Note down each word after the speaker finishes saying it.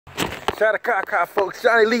Shout out Kaka, folks.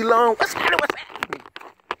 Johnny Lee Long. What's happening? What's happening?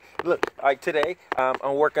 Look, like today,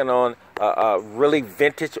 I'm working on a really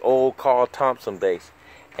vintage old Carl Thompson bass.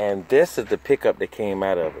 And this is the pickup that came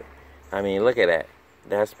out of it. I mean, look at that.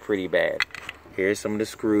 That's pretty bad. Here's some of the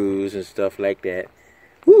screws and stuff like that.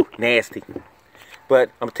 Woo, nasty.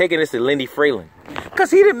 But I'm taking this to Lindy Fralin,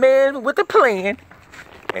 because he the man with the plan.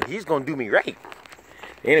 And he's going to do me right.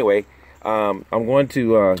 Anyway, I'm going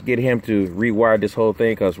to get him to rewire this whole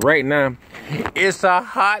thing, because right now, it's a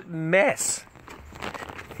hot mess.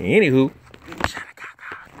 Anywho,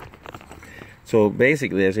 so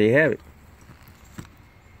basically, as you have it,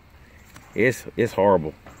 it's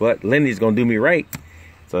horrible. But Lindy's going to do me right.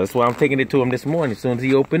 So that's why I'm taking it to him this morning as soon as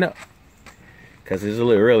he open up. Because it's a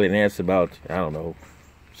little early, and it's about, I don't know,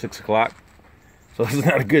 6 o'clock. So it's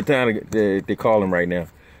not a good time to call him right now.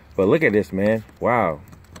 But look at this, man. Wow.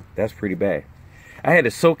 That's pretty bad. I had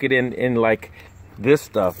to soak it in like this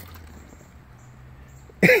stuff.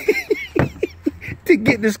 To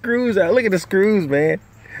get the screws out. Look at the screws, man.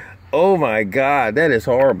 Oh my God. That is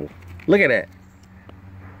horrible. Look at that.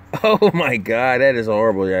 Oh my God. That is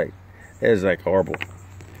horrible, Jack. That is like horrible.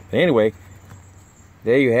 Anyway,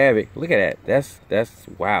 there you have it. Look at that. That's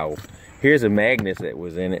wow. Here's a magnet that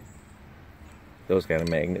was in it. Those kind of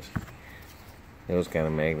magnets. Those kind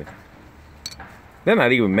of magnets. They're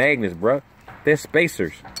not even magnets, bro. They're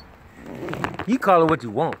spacers. You call it what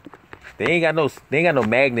you want. They ain't got no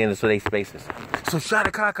magnet in it, so they spacers. So shout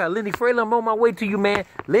out Kaka, Lindy Fralin. I'm on my way to you, man.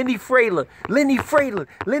 Lindy Fralin. Lindy Fralin.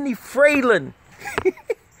 Lindy Fralin.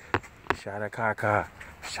 Shout out Kaka.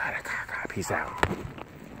 Shout out Kaka. Peace out.